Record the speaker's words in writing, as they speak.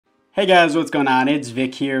Hey guys, what's going on? It's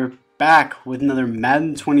Vic here, back with another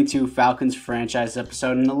Madden 22 Falcons franchise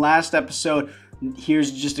episode. In the last episode, here's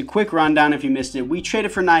just a quick rundown if you missed it. We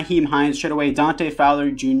traded for Nyheim, Hines, traded away Dante Fowler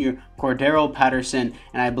Jr., Cordero Patterson,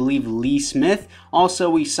 and I believe Lee Smith. Also,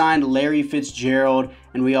 we signed Larry Fitzgerald,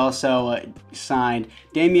 and we also signed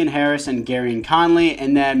Damian Harris and Gary Conley,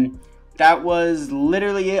 and then that was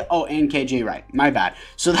literally it. Oh, and KJ Wright. My bad.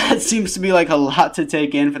 So that seems to be like a lot to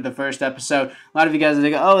take in for the first episode. A lot of you guys are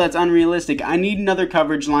like, oh, that's unrealistic. I need another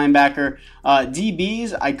coverage linebacker.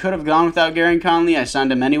 DBs, I could have gone without Gary Conley. I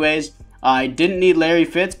signed him anyways. I didn't need Larry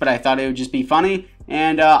Fitz, but I thought it would just be funny.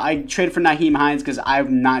 And I traded for Nyheim Hines because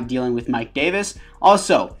I'm not dealing with Mike Davis.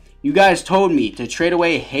 Also, you guys told me to trade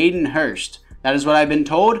away Hayden Hurst. That is what I've been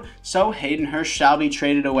told. So Hayden Hurst shall be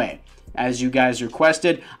traded away, as you guys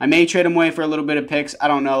requested. I may trade him away for a little bit of picks. I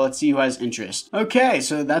don't know. Let's see who has interest. Okay,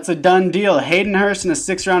 so that's a done deal. Hayden Hurst and a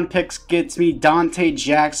 6th-round pick gets me Dante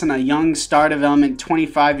Jackson, a young star development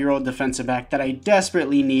 25-year-old defensive back that I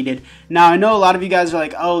desperately needed. Now, I know a lot of you guys are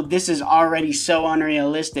like, oh, this is already so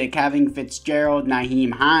unrealistic, having Fitzgerald,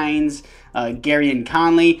 Nyheim Hines, Gary and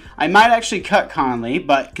Conley. I might actually cut Conley,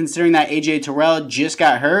 but considering that AJ Terrell just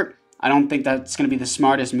got hurt, I don't think that's going to be the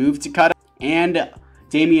smartest move to cut him. And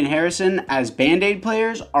Damian Harrison as Band-Aid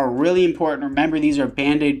players are really important. Remember, these are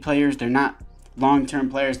Band-Aid players. They're not long-term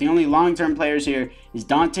players. The only long-term players here is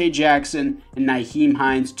Dante Jackson and Nyheim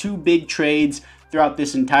Hines. Two big trades throughout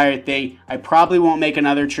this entire thing. I probably won't make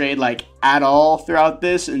another trade like at all throughout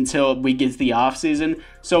this until we get to the offseason.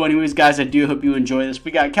 So anyways, guys, I do hope you enjoy this. We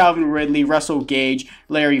got Calvin Ridley, Russell Gage,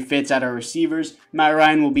 Larry Fitz at our receivers. Matt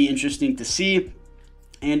Ryan will be interesting to see.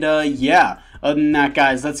 And yeah, other than that,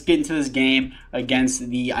 guys, let's get into this game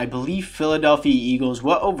against the, I believe, Philadelphia Eagles.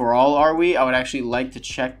 What overall are we? I would actually like to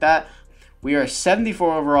check that. We are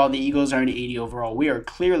 74 overall. The Eagles are an 80 overall. We are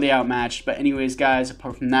clearly outmatched. But anyways, guys,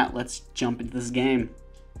 apart from that, let's jump into this game.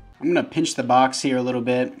 I'm going to pinch the box here a little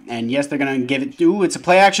bit. And yes, they're going to give it. Ooh, it's a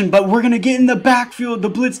play action, but we're going to get in the backfield. The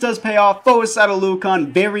blitz does pay off. Foesado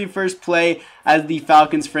Lucon, very first play as the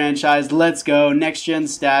Falcons franchise. Let's go. Next gen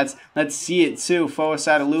stats. Let's see it too.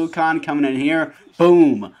 Foesado Lucon coming in here.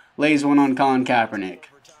 Boom. Lays one on Colin Kaepernick.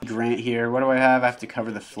 Grant here. What do I have? I have to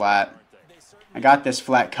cover the flat. I got this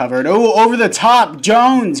flat covered. Oh, over the top.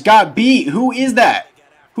 Jones got beat. Who is that?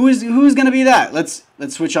 Who's gonna be that? Let's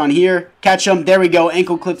switch on here. Catch him. There we go.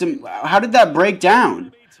 Ankle clipped him. How did that break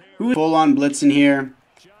down? Full on blitz in here.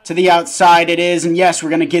 To the outside it is. And yes, we're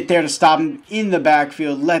gonna get there to stop him in the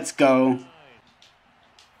backfield. Let's go.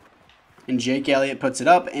 And Jake Elliott puts it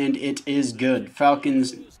up, and it is good.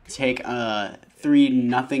 Falcons take a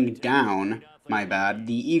 3-0 down. My bad.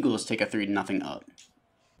 The Eagles take a 3-0 up.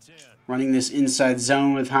 Running this inside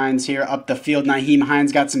zone with Hines here up the field. Nyheim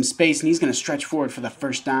Hines got some space, and he's going to stretch forward for the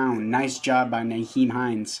first down. Nice job by Nyheim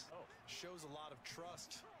Hines.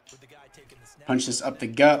 Punch this up the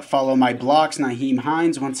gut. Follow my blocks. Nyheim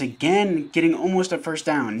Hines once again getting almost a first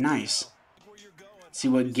down. Nice. See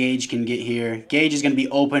what Gage can get here. Gage is going to be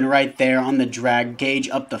open right there on the drag. Gage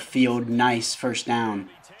up the field. Nice first down.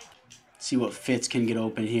 See what Fitz can get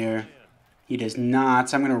open here. He does not.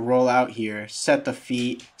 So I'm going to roll out here. Set the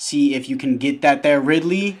feet. See if you can get that there.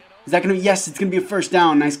 Ridley. Is that going to be? Yes, it's going to be a first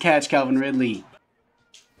down. Nice catch, Calvin Ridley.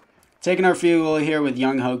 Taking our field goal here with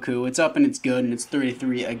Young Hoku. It's up and it's good, and it's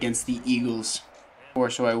 3-3 against the Eagles.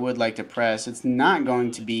 So I would like to press. It's not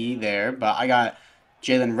going to be there, but I got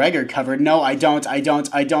Jalen Reagor covered. No, I don't.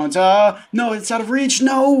 No, it's out of reach.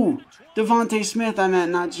 No! Devontae Smith, I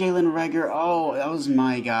meant, not Jalen Reagor. Oh, that was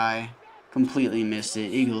my guy. Completely missed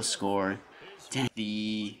it. Eagles score.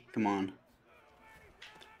 Dang. Come on.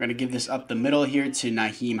 We're going to give this up the middle here to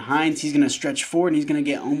Nyheim Hines. He's going to stretch forward, and he's going to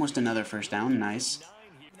get almost another first down. Nice.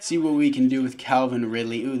 Let's see what we can do with Calvin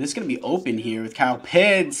Ridley. Ooh, this is going to be open here with Kyle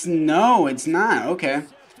Pitts. No, it's not. Okay.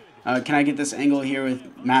 Can I get this angle here with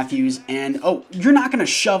Matthews? And, oh, you're not going to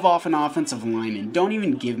shove off an offensive lineman. Don't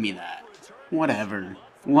even give me that. Whatever.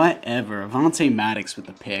 Avonte Maddox with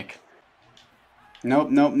the pick. Nope.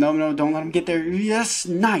 Don't let him get there. Yes,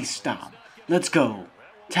 nice stop. Let's go.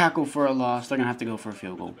 Tackle for a loss. They're going to have to go for a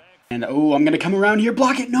field goal. And, oh, I'm going to come around here.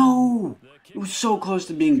 Block it. No. It was so close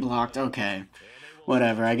to being blocked. Okay.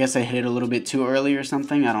 Whatever. I guess I hit it a little bit too early or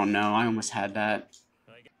something. I don't know. I almost had that.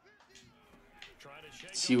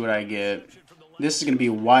 Let's see what I get. This is going to be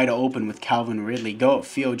wide open with Calvin Ridley. Go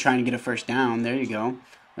upfield trying to get a first down. There you go.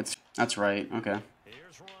 That's right. Okay.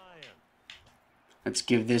 Let's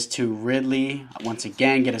give this to Ridley. Once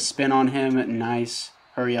again, get a spin on him. Nice.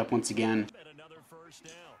 Hurry up once again.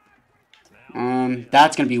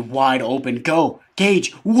 That's going to be wide open. Go.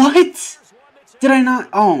 Gage. What? Did I not?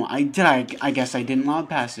 Oh, I guess I didn't lob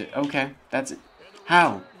pass it. Okay. That's it.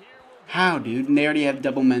 How? How, dude? And they already have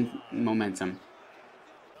double momentum.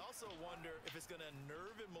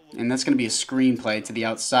 And that's going to be a screenplay to the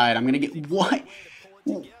outside. I'm going to get... What?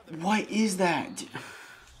 What is that?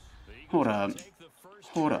 Hold up.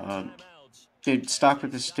 Hold up. Dude, stop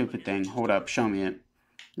with this stupid thing. Hold up. Show me it.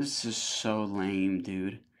 This is so lame,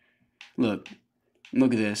 dude. Look.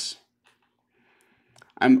 Look at this.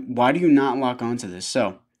 Why do you not lock onto this?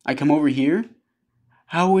 So, I come over here.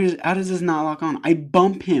 How does this not lock on? I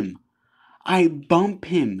bump him. I bump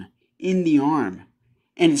him in the arm.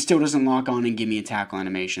 And it still doesn't lock on and give me a tackle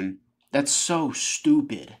animation. That's so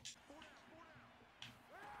stupid.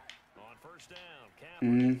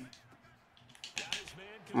 Okay,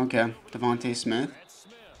 Devontae Smith.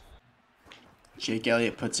 Jake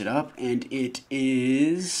Elliott puts it up, and it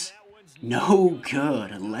is no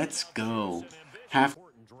good. Let's go.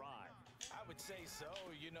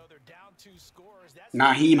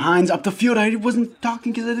 Nyheim Hines up the field. I wasn't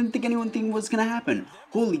talking because I didn't think anything was going to happen.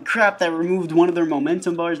 Holy crap, that removed one of their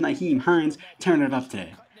momentum bars. Nyheim Hines turned it up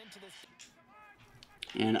today.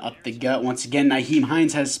 And up the gut. Once again, Nyheim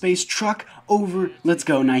Hines has space. Truck over. Let's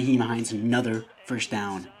go, Nyheim Hines. Another first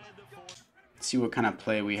down. Let's see what kind of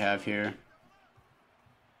play we have here.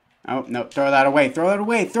 Oh, no. Throw that away. Throw it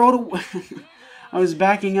away. Throw it away. I was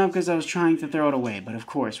backing up because I was trying to throw it away. But, of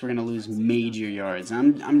course, we're going to lose major yards.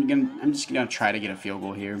 I'm just going to try to get a field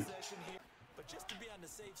goal here.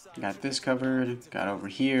 Got this covered. Got over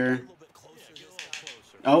here.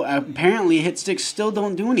 Oh, apparently hit sticks still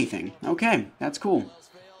don't do anything. Okay, that's cool.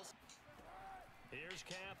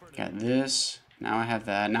 Got this. Now I have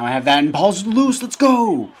that. Now I have that. And ball's loose. Let's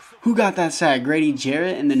go. Who got that sack? Grady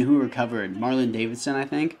Jarrett. And then who recovered? Marlon Davidson, I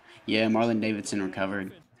think. Yeah, Marlon Davidson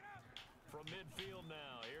recovered.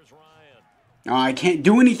 Oh, I can't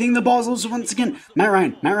do anything. The ball's loose once again. Matt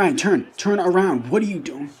Ryan, turn around. What are you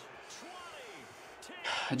doing?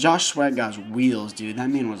 Josh Sweat got wheels, dude.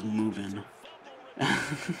 That man was moving.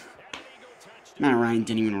 Matt Ryan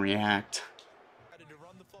didn't even react.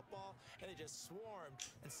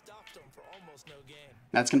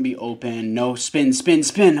 That's going to be open. No, spin.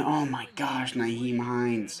 Oh my gosh, Nyheim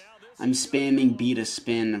Hines. I'm spamming B to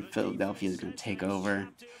spin, and Philadelphia's going to take over.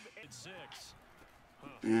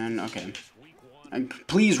 And, okay.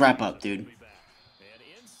 Please wrap up, dude.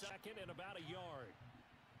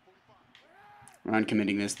 Ron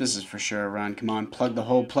committing this. This is for sure, Ron. Come on, plug the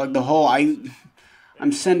hole.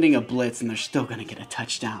 I'm sending a blitz, and they're still going to get a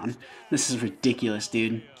touchdown. This is ridiculous,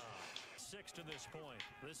 dude.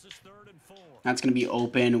 That's going to be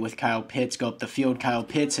open with Kyle Pitts. Go up the field. Kyle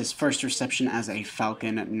Pitts, his first reception as a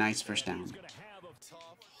Falcon. Nice first down.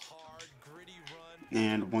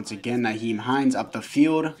 And once again, Nyheim Hines up the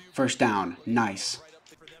field. First down. Nice.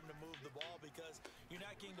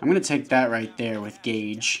 I'm going to take that right there with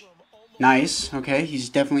Gage. Nice. Okay, he's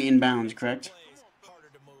definitely inbounds, correct?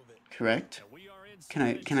 Correct.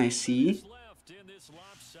 Can I see?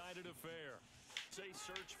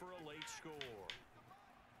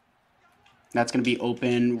 That's going to be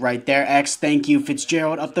open right there. X, thank you.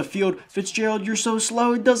 Fitzgerald up the field. Fitzgerald, you're so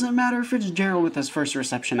slow. It doesn't matter. Fitzgerald with his first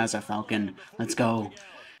reception as a Falcon. Let's go.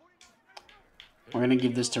 We're going to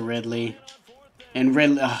give this to Ridley. And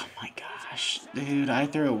Ridley, oh my gosh. Dude, I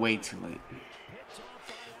threw it way too late.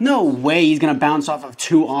 No way he's going to bounce off of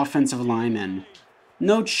two offensive linemen.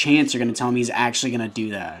 No chance you're going to tell me he's actually going to do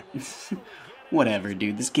that. Whatever,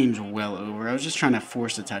 dude. This game's well over. I was just trying to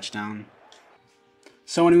force a touchdown.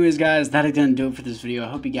 So anyways, guys, that didn't do it for this video. I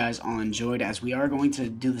hope you guys all enjoyed, as we are going to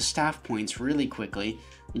do the staff points really quickly.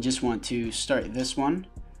 I just want to start this one.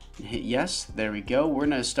 Hit yes. There we go. We're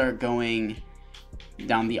going to start going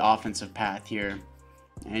down the offensive path here.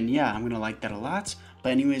 And yeah, I'm going to like that a lot.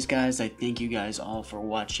 But anyways, guys, I thank you guys all for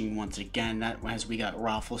watching once again. That as we got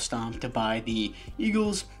raffle stomped by the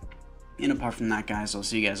Eagles. And apart from that, guys, I'll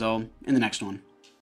see you guys all in the next one.